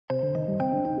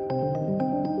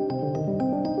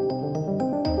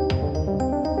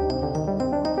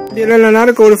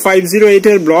Code 508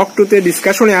 এর block 2 তে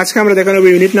ডিসকাশনে আজকে আমরা দেখানো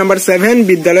ইউনিট নাম্বার 7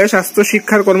 বিদ্যালয়ের স্বাস্থ্য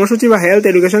শিক্ষার কর্মসূচি বা health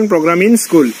education programme in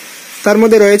school. তার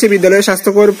মধ্যে রয়েছে বিদ্যালয়ের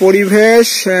স্বাস্থ্যকর পরিবেশ,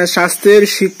 স্বাস্থ্যের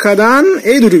শিক্ষাদান,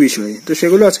 এই দুটি বিষয়। তো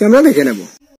সেগুলো আজকে আমরা দেখে নেব।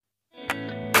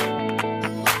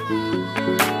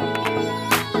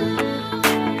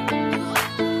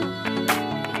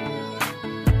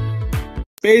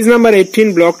 পেজ নাম্বার 18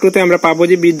 ব্লক 2 তে আমরা পাবো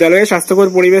যে বিদ্যালয়ের স্বাস্থ্যকর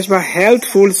পরিবেশ বা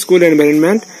হেলথফুল স্কুল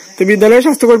এনভায়রনমেন্ট। তো বিদ্যালয়ের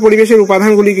স্বাস্থ্যকর পরিবেশের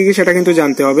উপাদানগুলি কি কি সেটা কিন্তু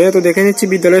জানতে হবে। তো দেখে নিচ্ছি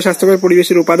বিদ্যালয়ের স্বাস্থ্যকর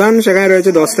পরিবেশের উপাদান। সেখানে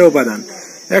রয়েছে 10টা উপাদান।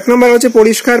 1 নম্বর হচ্ছে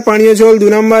পরিষ্কার পানীয় জল, 2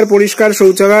 নম্বর পরিষ্কার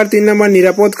শৌচাগার, 3 নম্বর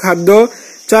নিরাপদ খাদ্য,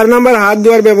 4 নম্বর হাত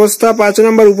ধোয়ার ব্যবস্থা, 5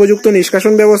 নম্বর উপযুক্ত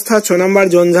নিষ্কাশন ব্যবস্থা, 6 নম্বর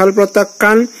জঞ্জাল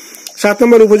প্রত্যাখ্যান, 7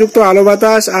 নম্বর উপযুক্ত আলো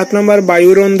বাতাস, 8 নম্বর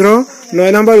বায়ুরন্ধ্র,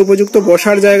 9 নম্বর উপযুক্ত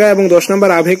বসার জায়গা এবং 10 নম্বর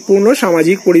আবেগপূর্ণ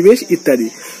সামাজিক পরিবেশ ইত্যাদি।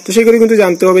 তো সেগুলি কিন্তু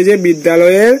জানতে হবে যে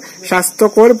বিদ্যালয়ের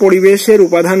স্বাস্থ্যকর পরিবেশের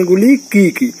উপাদানগুলি কি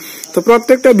কি। তো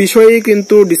প্রত্যেকটা বিষয়েই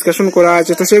কিন্তু ডিসকাশন করা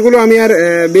আছে। তো সেগুলো আমি আর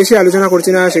বেশি আলোচনা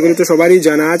করছি না, সেগুলি তো সবারই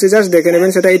জানা আছে, জাস্ট দেখে নেবেন।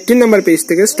 সেটা 18 নম্বর পেজ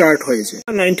থেকে স্টার্ট হয়েছে।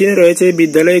 19 রয়েছে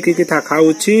বিদ্যালয়ে কি কি থাকা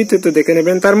উচিত, তো দেখে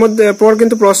নেবেন। তার মধ্যে পর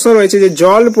কিন্তু প্রশ্ন রয়েছে যে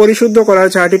জল পরিশুদ্ধ করার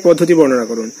 4টি পদ্ধতি বর্ণনা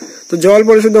করুন। তো জল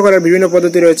পরিশুদ্ধ করার বিভিন্ন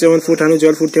পদ্ধতি রয়েছে, যেমন ফুটানো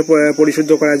জল ফুটিয়ে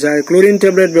পরিশুদ্ধ করা যায়, ক্লোরিন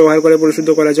ট্যাবলেট ব্যবহার করে পরিশুদ্ধ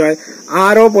করা যায়,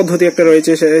 আরও পদ্ধতি একটা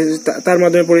রয়েছে তার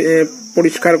মাধ্যমে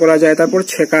পরিষ্কার করা যায়। তারপর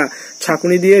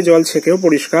ছাঁকুনি দিয়ে জল ছেঁকেও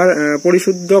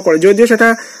পরিশুদ্ধ করে, যদিও সেটা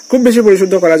খুব বেশি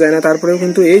পরিশুদ্ধ করা যায় না, তারপরেও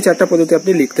কিন্তু এই 4টা পদ্ধতি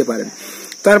আপনি লিখতে পারেন।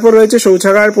 তারপর রয়েছে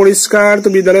শৌচাগার পরিষ্কার। তো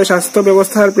বিদ্যালয়ের স্বাস্থ্য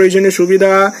ব্যবস্থার প্রয়োজনীয়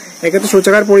সুবিধা। এক্ষেত্রে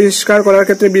শৌচাগার পরিষ্কার করার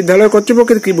ক্ষেত্রে বিদ্যালয়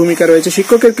কর্তৃপক্ষের কি ভূমিকা রয়েছে,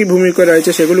 শিক্ষকের কি ভূমিকা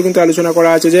রয়েছে, সেগুলো কিন্তু আলোচনা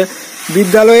করা আছে। যে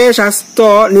বিদ্যালয়ে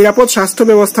নিরাপদ স্বাস্থ্য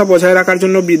ব্যবস্থা বজায় রাখার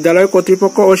জন্য বিদ্যালয়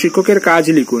কর্তৃপক্ষ ও শিক্ষকের কাজ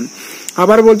লিখুন।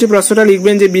 আবার বলছি, প্রশ্নটা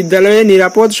লিখবেন যে বিদ্যালয়ে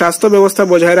নিরাপদ স্বাস্থ্য ব্যবস্থা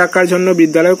বজায় রাখার জন্য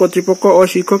বিদ্যালয় কর্তৃপক্ষ ও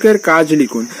শিক্ষকের কাজ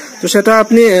লিখুন। তো সেটা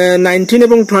আপনি 19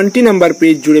 এবং 20 নাম্বার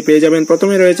পেজ জুড়ে পেয়ে যাবেন।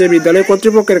 প্রথমে রয়েছে বিদ্যালয়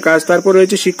কর্তৃপক্ষের কাজ, তারপর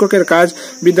রয়েছে শিক্ষকের কাজ।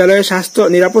 বিদ্যালয়ে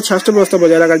নিরাপদ স্বাস্থ্য ব্যবস্থা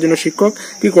বজায় রাখার জন্য শিক্ষক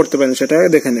কি করতে পারেন সেটা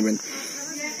দেখে নেবেন।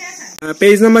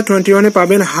 পেজ নাম্বার 21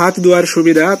 পাবেন হাত ধোয়ার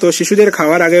সুবিধা। তো শিশুদের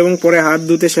খাওয়ার আগে এবং পরে হাত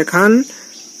ধুতে শেখান।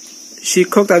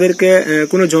 শিক্ষক তাদেরকে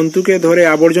কোনো জন্তুকে ধরে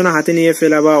আবর্জনা হাতে নিয়ে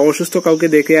ফেলা বা অসুস্থ কাউকে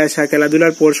দেখে আসা,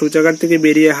 খেলাধুলার পর শৌচাগার থেকে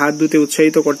বেরিয়ে হাত ধুতে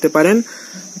উৎসাহিত করতে পারেন।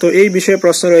 তো এই বিষয়ে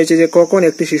প্রশ্ন রয়েছে যে কখন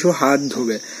একটি শিশু হাত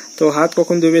ধুবে। তো হাত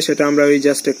কখন ধুবে সেটা আমরা ওই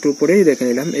জাস্ট একটু উপরেই দেখে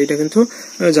নিলাম, এইটা কিন্তু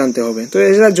জানতে হবে। তো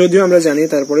এটা যদিও আমরা জানি,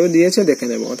 তারপরেও দিয়েছে, দেখে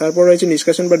নেব। তারপর রয়েছে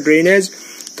নিষ্কাশন বা ড্রেনেজ।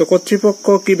 তো কর্তৃপক্ষ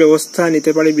কি ব্যবস্থা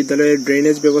নিতে পারে বিদ্যালয়ের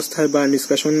ড্রেনেজ ব্যবস্থায় বা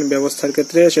নিষ্কাশন ব্যবস্থার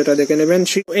ক্ষেত্রে, সেটা দেখে নেবেন।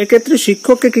 এক্ষেত্রে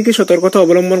শিক্ষককে কি কি সতর্কতা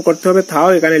অবলম্বন করতে হবে তাও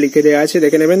এখানে লিখে দেওয়া আছে,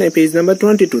 দেখে নেবেন পেজ নাম্বার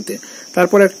 22 তে।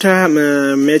 তারপর একটা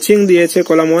ম্যাচিং দিয়েছে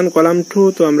কলাম 1 কলাম 2।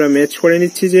 তো আমরা ম্যাচ করে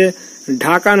নিচ্ছি যে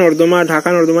ঢাকা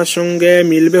নর্দমার সঙ্গে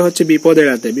মিলবে হচ্ছে বিপদের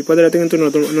রাতে কিন্তু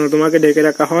নর্দমাকে ঢেকে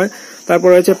রাখা হয়। তারপর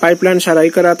হচ্ছে পাইপলাইন সারাই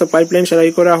করা। তো পাইপলাইন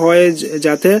সারাই করা হয়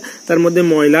যাতে তার মধ্যে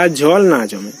ময়লা জল না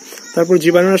জমে। তারপর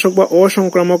জীবাণুনাশক বা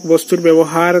অসংক্রামক বস্তুর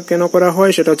ব্যবহার কেন করা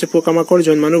হয়, সেটা হচ্ছে পোকামাকড়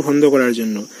জন্মানো বন্ধ করার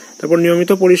জন্য। তারপর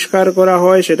নিয়মিত পরিষ্কার করা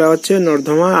হয়, সেটা হচ্ছে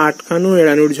নর্দমা আটকানো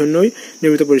এড়ানোর জন্যই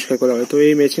নিয়মিত পরিষ্কার করা হয়। তো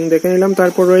এই ম্যাচিং দেখে নিলাম।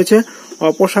 তারপর রয়েছে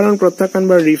অপসারণ প্রত্যাখ্যান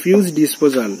বা রিফিউজ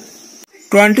ডিসপোজাল।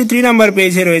 23 নাম্বার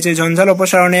পেজে রয়েছে জঞ্জাল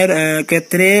অপসারণের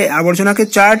ক্ষেত্রে আবর্জনাকে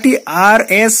 4টি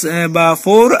RS বা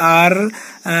 4R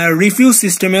রিফিউজ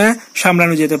সিস্টেমে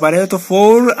সামলানো যেতে পারে। তো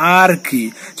 4R কি,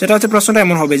 সেটা হচ্ছে প্রশ্নটা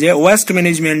এমন হবে যে ওয়েস্ট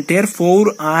ম্যানেজমেন্টের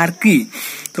 4R কি।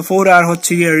 তো 4R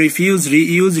হচ্ছে refuse,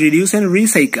 reuse, reduce and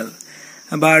recycle.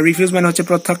 বা রিফিউজ মানে হচ্ছে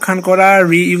প্রত্যাখ্যান করা,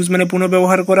 রিইউজ মানে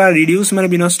পুনঃব্যবহার করা, রিডিউস মানে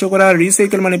বিনষ্ট করা,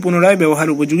 রিসাইকেল মানে পুনরায় ব্যবহার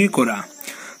উপযোগী করা।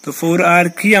 তো 4R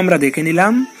কি আমরা দেখে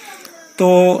নিলাম।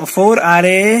 তো 4R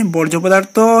এ বর্জ্য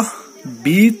পদার্থ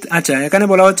আচ্ছা, এখানে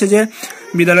বলা হচ্ছে যে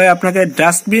বিদ্যালয়ে আপনাকে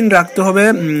ডাস্টবিন রাখতে হবে,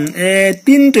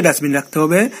 3টে ডাস্টবিন রাখতে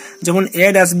হবে। যেমন এ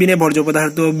ডাস্টবিনে বর্জ্য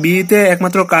পদার্থ, বি তে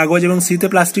একমাত্র কাগজ এবং সি তে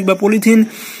প্লাস্টিক বা পলিথিন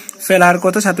ফেলার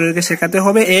কথা ছাত্রদেরকে শেখাতে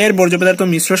হবে। এর বর্জ্য পদার্থ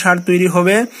মিশ্র সার তৈরি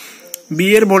হবে। বি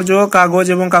এর বর্জ্য কাগজ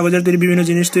এবং কাগজের তৈরি বিভিন্ন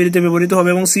জিনিস তৈরিতে ব্যবহৃত হবে।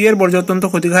 এবং সি এর বর্জ্য অত্যন্ত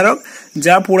ক্ষতিকারক,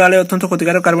 যা পোড়ালে অত্যন্ত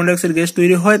ক্ষতিকারক কার্বন ডাই অক্সাইড গ্যাস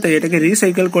তৈরি হয়, তাই এটাকে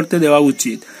রিসাইকেল করতে দেওয়া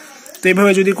উচিত। তো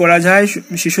এইভাবে যদি করা যায়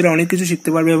শিশুরা অনেক কিছু শিখতে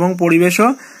পারবে এবং পরিবেশও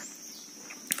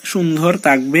সুন্দর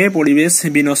থাকবে, পরিবেশ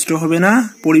বিনষ্ট হবে না,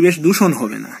 পরিবেশ দূষণ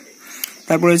হবে না।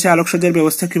 তারপর হচ্ছে আলোকসজ্জার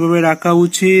ব্যবস্থা কিভাবে রাখা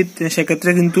উচিত,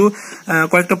 সেক্ষেত্রে কিন্তু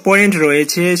কয়েকটা পয়েন্ট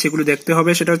রয়েছে, সেগুলো দেখতে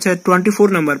হবে। সেটা হচ্ছে 24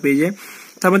 নাম্বার পেজে।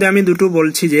 তার মধ্যে আমি দুটো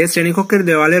বলছি যে শ্রেণীকক্ষের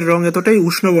দেওয়ালের রং এতটাই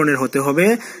উষ্ণ বর্ণের হতে হবে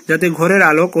যাতে ঘরের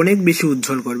আলোক অনেক বেশি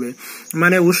উজ্জ্বল করবে।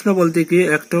 মানে উষ্ণ বলতে কি,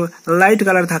 একটু লাইট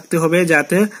কালার থাকতে হবে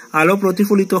যাতে আলো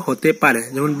প্রতিফলিত হতে পারে।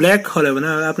 যেমন ব্ল্যাক হলে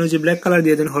না, আপনি যে ব্ল্যাক কালার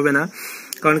দিয়ে দেন হবে না,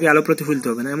 কারণ কি আলো প্রতিফলিত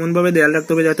হবে না, এমন ভাবে দেয়াল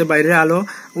রাখতে হবে যাতে বাইরের আলো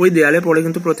ওই দেয়ালে পড়ে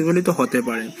কিন্তু প্রতিফলিত হতে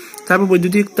পারে। তারপর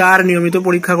বৈদ্যুতিক তার নিয়মিত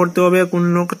পরীক্ষা করতে হবে,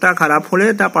 কোনটা খারাপ হলে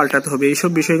তা পাল্টাতে হবে, এইসব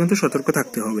বিষয়ে কিন্তু সতর্ক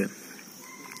থাকতে হবে।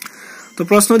 তো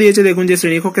প্রশ্ন দিয়েছে দেখুন যে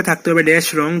শ্রেণীকক্ষে থাকতে হবে ড্যাশ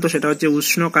রং, তো সেটা হচ্ছে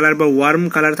উষ্ণ কালার বা ওয়ার্ম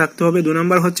কালার থাকতে হবে। 2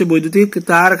 নম্বর হচ্ছে বৈদ্যুতিক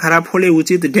তার খারাপ হলে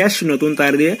উচিত ড্যাশ নতুন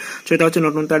তার দিয়ে, সেটা হচ্ছে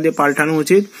নতুন তার দিয়ে পাল্টানো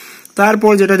উচিত।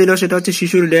 তারপর যেটা দিল সেটা হচ্ছে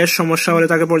শিশুর ড্যাশ সমস্যা হলে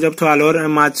তাকে পর্যাপ্ত আলোর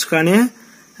মাঝখানে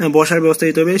বসার ব্যবস্থা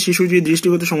দিতে হবে। শিশুর যদি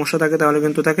দৃষ্টিগত সমস্যা থাকে তাহলে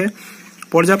কিন্তু তাকে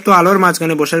পর্যাপ্ত আলোর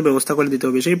মাঝখানে বসার ব্যবস্থা করে দিতে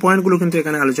হবে। সেই পয়েন্টগুলো কিন্তু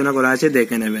এখানে আলোচনা করা আছে,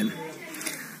 দেখে নেবেন।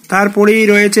 তারপরেই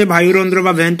রয়েছে বায়ুরন্ধ্র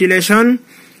বা ভেন্টিলেশন।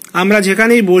 আমরা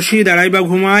যেখানেই বসি, দাঁড়াই বা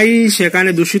ঘুমাই সেখানে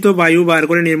দূষিত বায়ু বার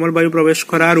করে নির্মল বায়ু প্রবেশ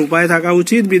করার উপায় থাকা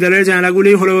উচিত। বিদ্যালয়ের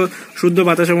জানালাগুলি হলো শুদ্ধ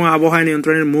বাতাস এবং আবহাওয়া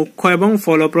নিয়ন্ত্রণের মুখ্য এবং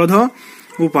ফলপ্রদ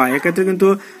উপায়। এক্ষেত্রে কিন্তু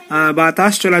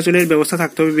বাতাস চলাচলের ব্যবস্থা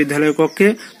থাকতে হবে বিদ্যালয় কক্ষে।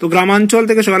 তো গ্রামাঞ্চল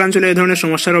থেকে শহরাঞ্চলে এই ধরনের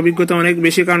সমস্যার অভিজ্ঞতা অনেক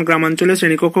বেশি, কারণ গ্রামাঞ্চলে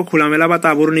শ্রেণীকক্ষ খোলামেলা বা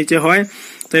তাঁবুর নিচে হয়,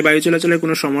 তাই বায়ু চলাচলের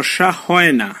কোনো সমস্যা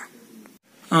হয় না।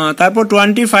 তারপর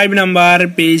 25 নাম্বার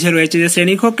পেজে রয়েছে যে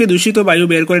শ্রেণীকক্ষে দূষিত বায়ু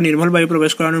বের করে নির্মল বায়ু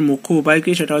প্রবেশ করানোর মুখ্য উপায়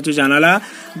কি, সেটা হচ্ছে জানালা।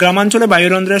 গ্রামাঞ্চলে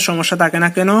বায়ুরন্ধ্রের সমস্যা থাকে না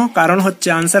কেন, কারণ হচ্ছে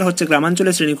আনসার হচ্ছে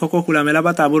গ্রামাঞ্চলে শ্রেণীকক্ষ খোলামেলা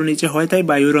বা তাঁবুর নিচে হয়, তাই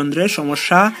বায়ুরন্ধ্রের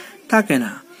সমস্যা থাকে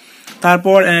না।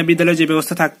 তারপর বিদ্যালয়ে যে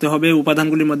ব্যবস্থা থাকতে হবে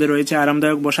উপাদানগুলির মধ্যে রয়েছে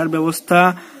আরামদায়ক বসার ব্যবস্থা।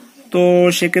 তো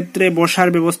সেক্ষেত্রে বসার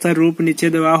ব্যবস্থার রূপ নিচে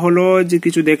দেওয়া হলো, যে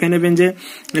কিছু দেখে নেবেন যে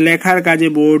লেখার কাজে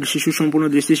বোর্ড শিশু সম্পূর্ণ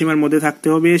দৃষ্টিসীমার মধ্যে থাকতে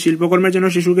হবে। শিল্পকর্মের জন্য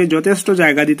শিশুকে যথেষ্ট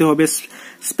জায়গা দিতে হবে।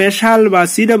 স্পেশাল বা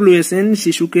CWSN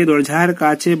শিশুকে দরজার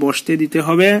কাছে বসতে দিতে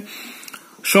হবে।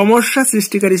 সমস্যা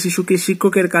সৃষ্টিকারী শিশুকে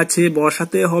শিক্ষকের কাছে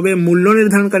বসাতে হবে। মূল্য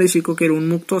নির্ধারণকারী শিক্ষকের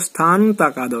উন্মুক্ত স্থান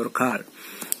থাকা দরকার।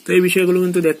 তো এই বিষয়গুলো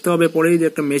কিন্তু দেখতে হবে। পরেই যে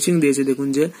একটা ম্যাচিং দিয়েছে দেখুন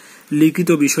যে লিখিত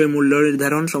বিষয় মূল্য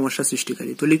নির্ধারণ সমস্যা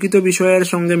সৃষ্টিকারী। তো লিখিত বিষয়ের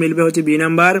সঙ্গে মিলবে হচ্ছে B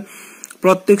নাম্বার,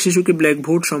 প্রত্যেক শিশুকে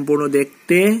ব্ল্যাকবোর্ড সম্পূর্ণ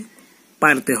দেখতে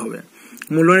পারতে হবে।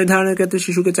 মূল্য নির্ধারণের ক্ষেত্রে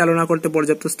শিশুকে চালনা করতে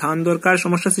পর্যাপ্ত স্থান দরকার।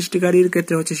 সমস্যা সৃষ্টিকারীর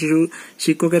ক্ষেত্রে হচ্ছে শিশু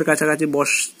শিক্ষকের কাছাকাছি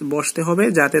বসতে হবে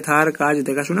যাতে তার কাজ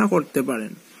দেখাশোনা করতে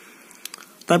পারেন।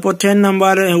 তারপর 10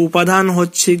 নাম্বার উপাদান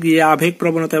হচ্ছে গিয়ে আবেগ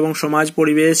প্রবণতা এবং সমাজ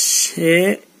পরিবেশে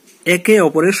একে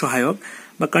অপরের সহায়ক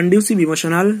বা conducive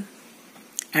emotional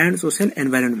and social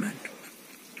environment.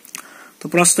 তো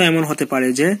প্রশ্ন এমন হতে পারে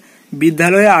যে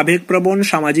বিদ্যালয়ে আবেগপ্রবণ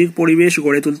সামাজিক পরিবেশ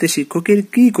গড়ে তুলতে শিক্ষকের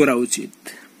কি করা উচিত,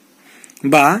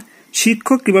 বা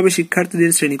শিক্ষক কিভাবে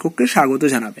শিক্ষার্থীদের শ্রেণীকক্ষে স্বাগত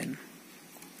জানাবেন।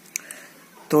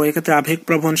 তো এক্ষেত্রে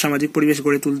আবেগপ্রবণ সামাজিক পরিবেশ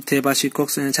গড়ে তুলতে বা শিক্ষক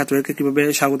ছাত্রদেরকে কিভাবে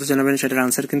স্বাগত জানাবেন সেটার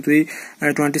আনসার কিন্তু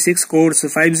 26 কোর্স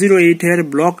 508 এর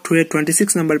ব্লক 2 এর 26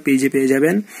 নাম্বার পেজে পেয়ে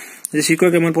যাবেন। যে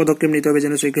শিক্ষক এমন পদক্ষেপ নিতে হবে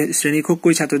যেন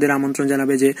শ্রেণীকক্ষই ছাত্রদের আমন্ত্রণ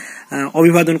জানাবে, যে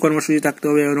অভিবাদন কর্মসূচি থাকতে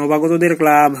হবে, নবাগতদের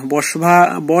ক্লাব,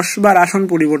 বসবার আসন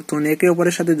পরিবর্তন, একে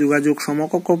অপরের সাথে যোগাযোগ,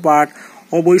 সমকক্ষ পাঠ,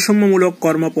 অবৈষম্যমূলক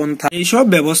কর্মপন্থা, এইসব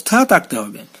ব্যবস্থা থাকতে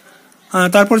হবে।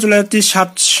 তারপর চলে যাচ্ছি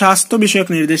স্বাস্থ্য বিষয়ক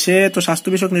নির্দেশে। তো স্বাস্থ্য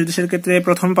বিষয়ক নির্দেশের ক্ষেত্রে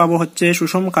প্রথম পাবো হচ্ছে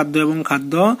সুষম খাদ্য এবং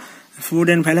খাদ্য, ফুড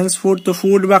এন্ড ব্যালেন্স ফুড। তো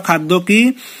ফুড বা খাদ্য কি,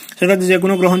 সেটা যে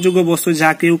কোনো গ্রহণযোগ্য বস্তু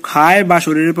যা কেউ খায় বা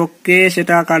শরীরের পক্ষে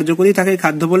সেটা কার্যকরী থাকে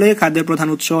খাদ্য বলে। খাদ্যের প্রধান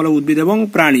উৎস হলো উদ্ভিদ এবং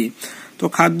প্রাণী। তো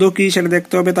খাদ্য কি সেটা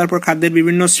দেখতে হবে। তারপর খাদ্যের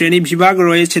বিভিন্ন শ্রেণী বিভাগ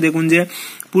রয়েছে, দেখুন যে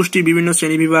পুষ্টির বিভিন্ন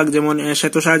শ্রেণী বিভাগ, যেমন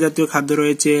শ্বেতসার জাতীয় খাদ্য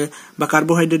রয়েছে বা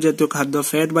কার্বোহাইড্রেট জাতীয় খাদ্য,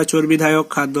 ফ্যাট বা চর্বিদায়ক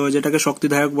খাদ্য যেটাকে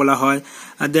শক্তিদায়ক বলা হয়,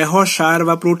 দেহ সার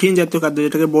বা প্রোটিন জাতীয় খাদ্য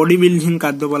যেটাকে বডি বিল্ডিং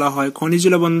খাদ্য বলা হয়, খনিজ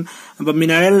লবণ বা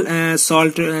মিনারেল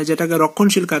সল্ট যেটাকে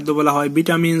রক্ষণশীল খাদ্য বলা হয়,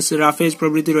 ভিটামিনস, রাফেজ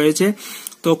প্রভৃতি রয়েছে।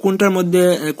 তো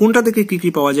কোনটা থেকে কি কি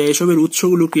পাওয়া যায়, এসবের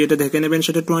উৎসগুলো কি এটা দেখে নেবেন,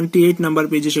 সেটা 28 নাম্বার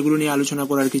পেজে, সেগুলো নিয়ে আলোচনা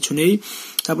করার কিছু নেই।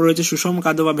 তারপর রয়েছে সুষম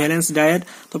খাদ্য বা ব্যালেন্স ডায়েট।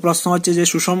 তো প্রশ্ন হচ্ছে যে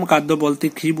সুষম খাদ্য বলতে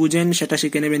কি বুঝেন সেটা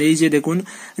শিখে নেবেন। এই যে দেখুন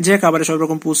যে খাবারে সব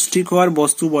রকম পুষ্টিকর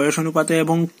বস্তু বয়স অনুপাতে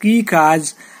এবং কি কাজ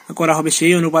করা হবে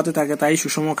সেই অনুপাতে থাকে, তাই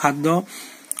সুষম খাদ্য।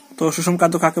 তো সুষম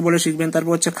খাদ্য কাকে বলে শিখবেন।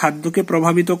 তারপর হচ্ছে খাদ্যকে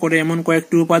প্রভাবিত করে এমন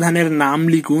কয়েকটি উপাদানের নাম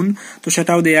লিখুন। তো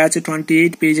সেটাও দেয়া আছে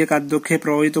 28 পেজে, খাদ্যকে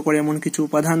প্রভাবিত করে এমন কিছু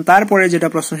উপাদান। তারপরে যেটা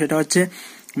প্রশ্ন সেটা হচ্ছে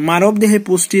মানবদেহে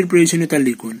পুষ্টির প্রয়োজনীয়তা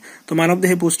লিখুন। তো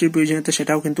মানবদেহে পুষ্টির প্রয়োজনীয়তা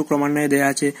সেটাও কিন্তু ক্রমান্বয়ে দেয়া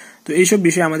আছে। তো এইসব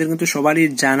বিষয় আমাদের কিন্তু সবারই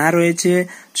জানা রয়েছে,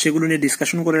 সেগুলো নিয়ে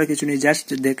ডিসকাশন করার কিছু নেই, জাস্ট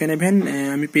দেখে নেবেন।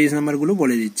 আমি পেজ নাম্বারগুলো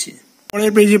বলে দিচ্ছি।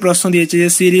 পরের পেজে প্রশ্ন দিয়েছে যে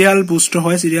সিরিয়াল পুষ্ট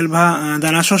হয়, সিরিয়াল বা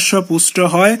দানাশস্য পুষ্ট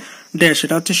হয় ড্যাশ,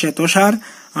 সেটা হচ্ছে শ্বেতসার।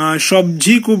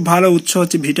 সবজি খুব ভালো উৎস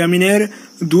হচ্ছে ভিটামিনের।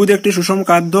 দুধ একটি সুষম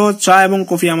খাদ্য। চা এবং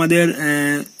কফি আমাদের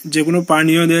যেকোনো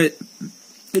পানীয়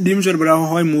ডিম সরবরাহ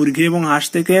হয় মুরগি এবং হাঁস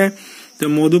থেকে। তো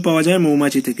মধু পাওয়া যায়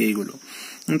মৌমাছি থেকে, এইগুলো।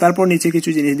 তারপর নিচে কিছু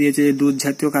জিনিস দিয়েছে, দুধ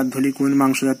জাতীয় খাদ্য লিখুন,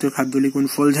 মাংস জাতীয় খাদ্য লিখুন,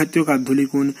 ফল জাতীয় খাদ্য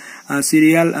লিখুন,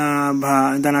 সিরিয়াল বা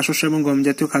দানাশস্য এবং গম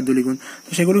জাতীয় খাদ্য লিখুন।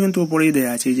 তো সেগুলো কিন্তু উপরেই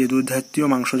দেওয়া আছে, যে দুধ জাতীয়,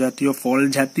 মাংস জাতীয়, ফল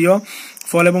জাতীয়,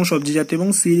 ফল এবং সবজি জাতীয় এবং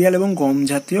সিরিয়াল এবং গম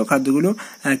জাতীয় খাদ্যগুলো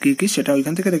কি কি সেটা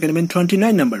ওইখান থেকে দেখে নেবেন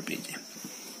 29 নাম্বার পেজে।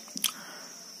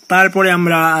 তারপরে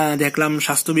আমরা দেখলাম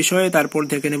স্বাস্থ্য বিষয়ে, তারপর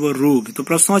দেখে নেব রোগ। তো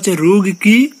প্রশ্ন হচ্ছে রোগ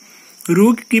কি,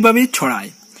 রোগ কিভাবে ছড়ায়।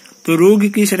 তো রোগ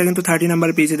কি সেটা কিন্তু 30 নাম্বার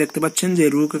পেজে দেখতে পাচ্ছেন যে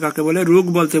রোগ কাকে বলে। রোগ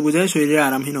বলতে বোঝায় শরীরে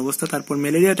আরামহীন অবস্থা। তারপর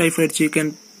malaria, typhoid, chicken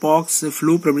pox,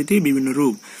 flu প্রভৃতি বিভিন্ন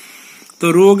রোগ। তো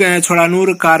রোগ ছড়ানোর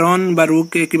কারণ বা রোগ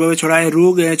কিভাবে ছড়ায়।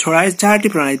 রোগ ছড়ায় 4টি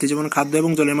প্রণালীতে, যেমন খাদ্য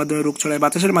এবং জলের মাধ্যমে রোগ ছড়ায়,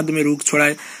 বাতাসের মাধ্যমে রোগ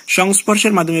ছড়ায়,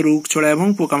 সংস্পর্শের মাধ্যমে রোগ ছড়ায় এবং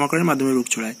পোকামাকড়ের মাধ্যমে রোগ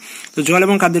ছড়ায়। তো জল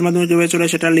এবং খাদ্যের মাধ্যমে কিভাবে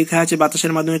ছড়ায় সেটা লেখা আছে,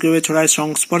 বাতাসের মাধ্যমে কিভাবে ছড়ায়,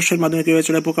 সংস্পর্শের মাধ্যমে কিভাবে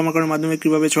ছড়ায়, পোকামাকড়ের মাধ্যমে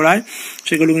কিভাবে ছড়ায়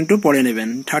সেগুলো কিন্তু পড়ে নেবেন।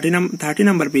 30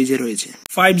 নাম্বার পেজে রয়েছে।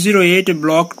 508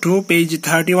 ব্লক 2 পেজ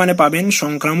 31 পাবেন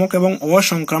সংক্রামক এবং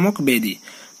অসংক্রামক ব্যাধি।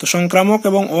 তো সংক্রামক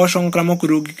এবং অসংক্রামক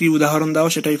রোগ কি উদাহরণ দাও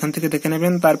সেটা এখান থেকে দেখে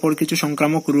নেবেন। তারপর কিছু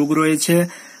সংক্রামক রোগ রয়েছে,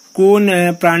 কোন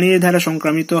প্রাণীর দ্বারা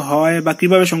সংক্রামিত হয় বা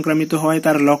কিভাবে সংক্রামিত হয়,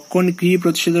 তার লক্ষণ কি,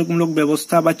 প্রতিষেধকমূলক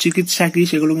ব্যবস্থা বা চিকিৎসা কি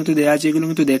সেগুলো কিন্তু দেওয়া আছে, এগুলো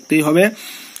কিন্তু দেখতেই হবে।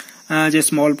 যে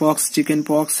স্মল পক্স, চিকেন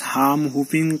পক্স, হাম,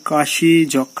 হুপিং, কাশি,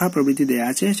 যক্ষা প্রভৃতি দেওয়া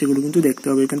আছে, সেগুলো কিন্তু দেখতে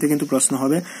হবে। এখান থেকে কিন্তু প্রশ্ন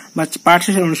হবে বা পাঠ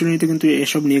শেষের অনুশীলনীতে কিন্তু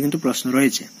এসব নিয়ে কিন্তু প্রশ্ন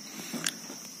রয়েছে।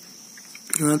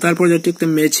 তারপর যেটি একটা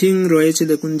ম্যাচিং রয়েছে,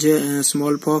 দেখুন যে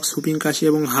স্মল পক্স, হুপিং, কাশি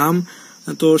এবং হাম।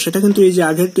 তো সেটা কিন্তু এই যে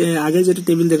আগে যেটা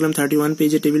টেবিল দেখলাম 31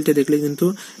 পেজে, টেবিলটা দেখলে কিন্তু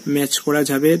ম্যাচ করা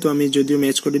যাবে। তো আমি যদিও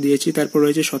ম্যাচ করে দিয়েছি। তারপর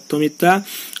রয়েছে সত্যমিথ্যা,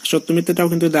 সত্যমিথ্যাটাও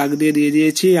কিন্তু দাগ দিয়ে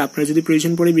দিয়েছি। আপনারা যদি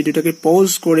প্রয়োজন পড়ে ভিডিওটাকে পজ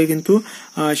করে কিন্তু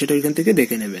সেটা এখান থেকে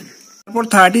দেখে নেবেন। তারপর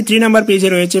 33 নাম্বার পেজে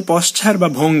রয়েছে পশ্চার বা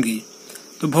ভঙ্গি।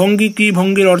 তো ভঙ্গি কি,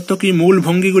 ভঙ্গির অর্থ কি, মূল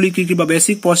ভঙ্গিগুলি কি কি, বা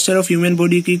basic posture of human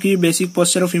body কি কি। Basic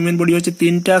posture of human body হচ্ছে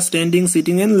 3টা, স্ট্যান্ডিং,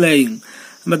 সিটিং এন্ড লেইং,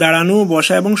 বা দাঁড়ানো,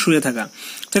 বসা এবং শুয়ে থাকা।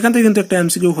 সেখান থেকে কিন্তু একটা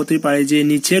এমসিকিউ হতেই পারে যে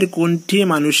নিচের কোনটি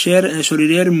মানুষের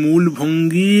শরীরের মূল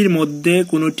ভঙ্গির মধ্যে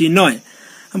কোনটি নয়।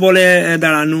 বলে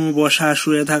দাঁড়ানো, বসা,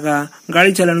 শুয়ে থাকা,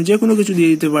 গাড়ি চালানো, যে কোনো কিছু দিয়ে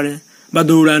দিতে পারে, বা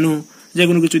দৌড়ানো, যে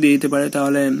কোনো কিছু দিয়ে দিতে পারে।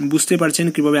 তাহলে বুঝতে পারছেন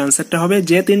কিভাবে আনসারটা হবে।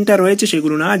 যে 3টা রয়েছে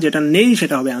সেগুলো না, যেটা নেই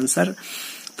সেটা হবে আনসার।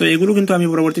 তো এগুলো কিন্তু আমি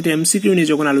পরবর্তীতে এমসিকিউ নিয়ে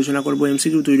যখন আলোচনা করবো,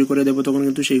 এমসিকিউ তৈরি করে দেবো, তখন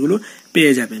কিন্তু সেগুলো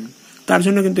পেয়ে যাবেন। তার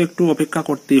জন্য কিন্তু একটু অপেক্ষা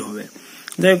করতেই হবে।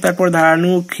 যাই হোক, তারপর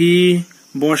দাঁড়ানো কি,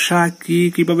 বসা কি,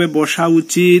 কিভাবে বসা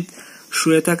উচিত,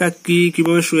 শুয়ে থাকা কি,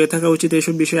 কিভাবে শুয়ে থাকা উচিত,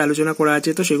 এইসব বিষয়ে আলোচনা করা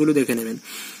আছে, তো সেগুলো দেখে নেবেন।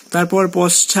 তারপর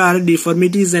পশ্চার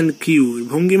ডিফর্মিটিজ এন্ড কিউ,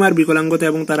 ভঙ্গিমার বিকলাঙ্গতা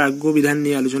এবং তার আজ্ঞ বিধান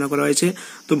নিয়ে আলোচনা করা হয়েছে।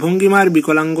 তো ভঙ্গিমার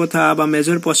বিকলাঙ্গতা বা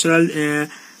মেজর পশ্চারাল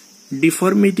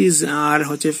ডিফর্মিটিজ আর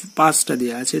হচ্ছে 5টা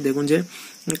দেওয়া আছে। দেখুন যে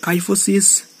kyphosis,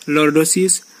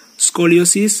 lordosis,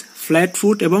 scoliosis, flat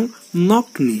foot এবং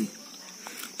নকনি।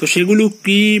 তো সেগুলো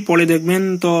কি পড়ে দেখবেন।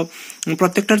 তো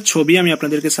প্রত্যেকটার ছবি আমি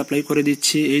আপনাদেরকে সাপ্লাই করে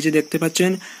দিচ্ছি। এই যে দেখতে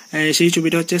পাচ্ছেন, সেই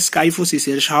ছবিটা হচ্ছে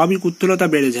স্কাইফোসিসের, স্বাভাবিক উত্তলতা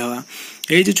বেড়ে যাওয়া।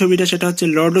 এই যে ছবিটা সেটা হচ্ছে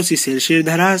লর্ডোসিসের,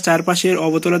 শিরধারা চারপাশের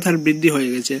অবতলতার বৃদ্ধি হয়ে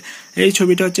গেছে। এই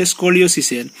ছবিটা হচ্ছে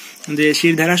স্কোলিওসিসের, যে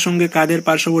শিরধারার সঙ্গে কাঁধের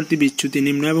পার্শ্ববর্তী বিচ্যুতি,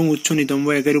 নিম্ন এবং উচ্চ নিতম্ব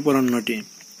একের উপর অন্যটি।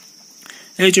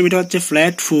 এই ছবিটা হচ্ছে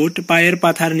ফ্ল্যাট ফুট, পায়ের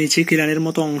পাতার নিচে খিলানের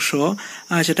মতো অংশ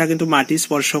সেটা কিন্তু মাটি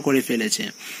স্পর্শ করে ফেলেছে।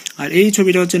 আর এই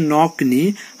ছবিটা হচ্ছে নকনি,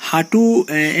 হাঁটু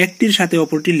একটির সাথে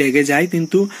অপরটি লেগে যায়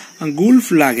কিন্তু গুলফ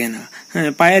লাগে না,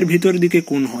 পায়ের ভিতর দিকে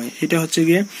কোণ হয়, এটা হচ্ছে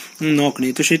গিয়ে নকনি।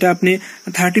 তো সেটা আপনি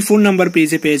 34 নাম্বার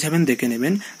পেজে পেয়ে যাবেন, দেখে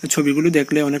নেবেন। ছবিগুলো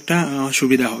দেখলে অনেকটা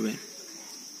সুবিধা হবে।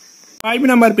 5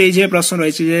 নাম্বার পেজে প্রশ্ন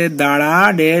রয়েছে যে দাঁড়া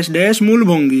ড্যাশ ড্যাশ মূল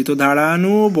ভঙ্গি। তো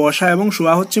দাঁড়ানো, বসা এবং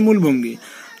শোয়া হচ্ছে মূল ভঙ্গি।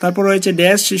 তারপর রয়েছে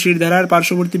ড্যাশ শিরধারার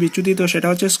পার্শ্ববর্তী বিচ্যুতি। তো সেটা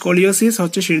হচ্ছে স্কোলিওসিস,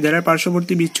 হচ্ছে শিরধারার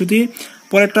পার্শ্ববর্তী বিচ্যুতি।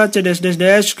 পরেরটা হচ্ছে ড্যাশ ড্যাশ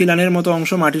ড্যাশ খিলানের মতো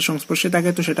অংশ মাটির সংস্পর্শে থাকে।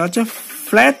 তো সেটা হচ্ছে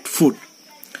ফ্ল্যাট ফুট।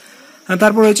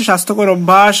 তারপর রয়েছে স্বাস্থ্যকর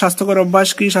অভ্যাস। স্বাস্থ্যকর অভ্যাস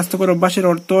কি, স্বাস্থ্যকর অভ্যাসের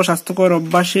অর্থ, স্বাস্থ্যকর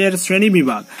অভ্যাসের শ্রেণী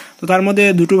বিভাগ। তো তার মধ্যে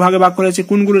দুটো ভাগে ভাগ করেছে,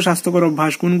 কোনগুলো স্বাস্থ্যকর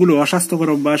অভ্যাস, কোনগুলো অস্বাস্থ্যকর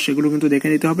অভ্যাস, সেগুলো কিন্তু দেখে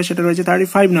নিতে হবে। সেটা রয়েছে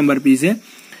 35 নাম্বার পেজে।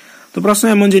 তো প্রশ্ন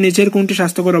এমন যে নিচের কোনটি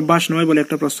স্বাস্থ্যকর অভ্যাস নয় বলে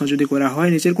একটা প্রশ্ন যদি করা হয়,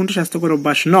 নিচের কোনটি স্বাস্থ্যকর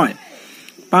অভ্যাস নয়।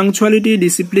 Punctuality,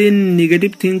 discipline,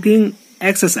 negative thinking,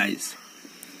 exercise.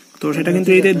 তো সেটা কিন্তু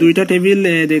এই 2টা টেবিল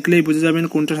দেখলেই বুঝে যাবেন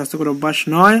কোনটা স্বাস্থ্যকর অভ্যাস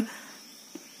নয়।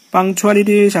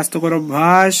 পাংচুয়ালিটি স্বাস্থ্যকর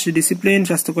অভ্যাস, ডিসিপ্লিন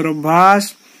স্বাস্থ্যকর অভ্যাস,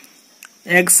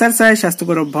 এক্সারসাইজ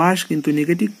স্বাস্থ্যকর অভ্যাস, কিন্তু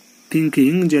নেগেটিভ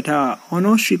থিঙ্কিং যেটা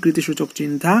অনস্বীকৃতি সূচক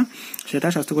চিন্তা সেটা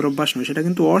স্বাস্থ্যকর অভ্যাস নয়, সেটা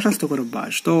কিন্তু অস্বাস্থ্যকর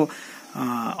অভ্যাস। তো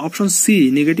অপশন সি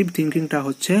নেগেটিভ থিঙ্কিংটা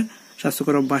হচ্ছে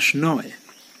স্বাস্থ্যকর অভ্যাস নয়।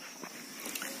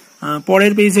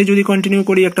 পরের পেজে যদি কন্টিনিউ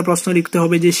করি, একটা প্রশ্ন লিখতে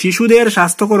হবে যে শিশুদের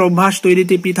স্বাস্থ্যকর অভ্যাস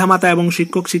তৈরিতে পিতামাতা এবং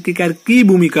শিক্ষক শিক্ষিকার কি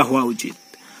ভূমিকা হওয়া উচিত।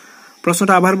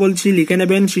 প্রশ্নটা আবার বলছি, লিখে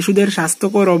নেবেন। শিশুদের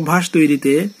স্বাস্থ্যকর অভ্যাস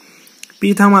তৈরিতে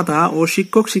পিতামাতা ও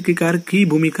শিক্ষক শিক্ষিকার কি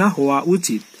ভূমিকা হওয়া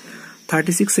উচিত।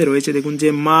 36 রয়েছে। দেখুন যে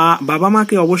বাবা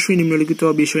মাকে অবশ্যই নিম্নলিখিত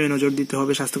বিষয়ে নজর দিতে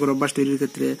হবে স্বাস্থ্যকর অভ্যাস তৈরির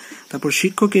ক্ষেত্রে। তারপর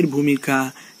শিক্ষকের ভূমিকা,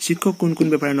 শিক্ষক কোন কোন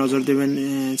ব্যাপারে নজর দেবেন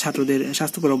ছাত্রদের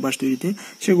স্বাস্থ্যকর অভ্যাস তৈরিতে,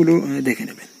 সেগুলো দেখে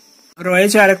নেবেন।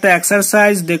 রয়েছে আরেকটা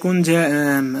এক্সারসাইজ, দেখুন যে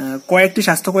কয়েকটি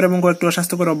স্বাস্থ্যকর এবং কয়েকটি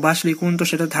অস্বাস্থ্যকর অভ্যাস লিখুন। তো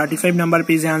সেটা 35 নাম্বার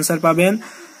পেজে আনসার পাবেন।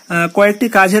 কয়েকটি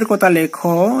কাজের কথা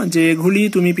লেখো যেগুলি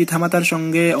তুমি পিতামাতার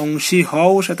সঙ্গে অংশী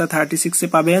হও, সেটা 36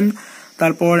 পাবেন।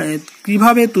 তারপর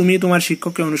কিভাবে তুমি তোমার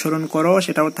শিক্ষককে অনুসরণ করো,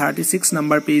 সেটাও 36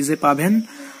 নাম্বার পেজে পাবেন।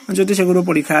 যদি সেগুলো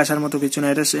পরীক্ষায় আসার মতো কিছু না,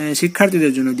 এটা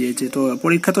শিক্ষার্থীদের জন্য দিয়েছে। তো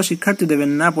পরীক্ষা তো শিক্ষার্থী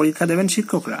দেবেন না, পরীক্ষা দেবেন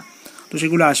শিক্ষকরা, তো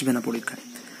সেগুলো আসবে না পরীক্ষায়।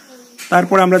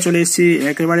 তারপর আমরা চলে এসেছি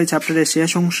একেবারে চ্যাপ্টারের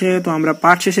শেষ অংশে। তো আমরা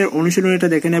পাঠ শেষের অনুশীলনীটা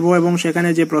দেখে নেব এবং সেখানে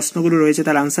যে প্রশ্নগুলো রয়েছে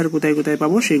তার আনসার কোথায় কোথায়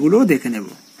পাবো সেগুলোও দেখে নেব।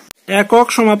 একক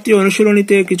সমাপ্তি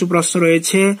অনুশীলনীতে কিছু প্রশ্ন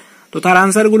রয়েছে, তো তার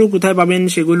আনসারগুলো কোথায় পাবেন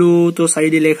সেগুলো তো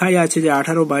সাইডে লেখাই আছে যে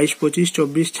 18, 22, 25,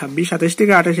 24, 26, 27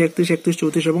 থেকে 28, 31, 31,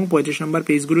 34 এবং 35 নম্বর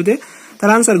পেজগুলোতে তার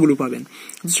আনসারগুলো পাবেন।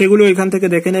 সেগুলো এখান থেকে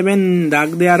দেখে নেবেন, দাগ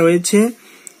দেয়া রয়েছে।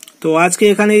 তো আজকে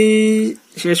এখানেই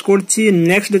শেষ করছি।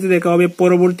 নেক্সট ডেতে দেখা হবে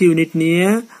পরবর্তী ইউনিট নিয়ে।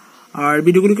 আর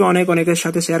ভিডিওগুলোকে অনেকের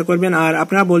সাথে শেয়ার করবেন। আর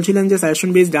আপনারা বলছিলেন যে সাজেশন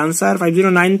বেসড আনসার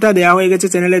 509টা দেওয়া হয়ে গেছে,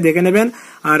 চ্যানেলে দেখে নেবেন।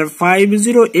 আর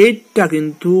 508টা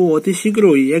কিন্তু অতি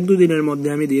শীঘ্রই 1-2 দিনের মধ্যে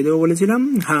আমি দিয়ে দেবো বলেছিলাম।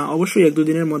 হ্যাঁ, অবশ্যই 1-2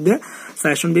 দিনের মধ্যে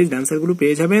সাজেশন বেসড আনসার গুলো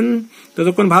পেয়ে যাবেন।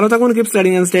 ততক্ষণ ভালো থাকুন, keep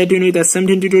studying and stay tuned with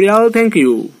SMDN tutorial. Thank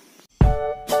you.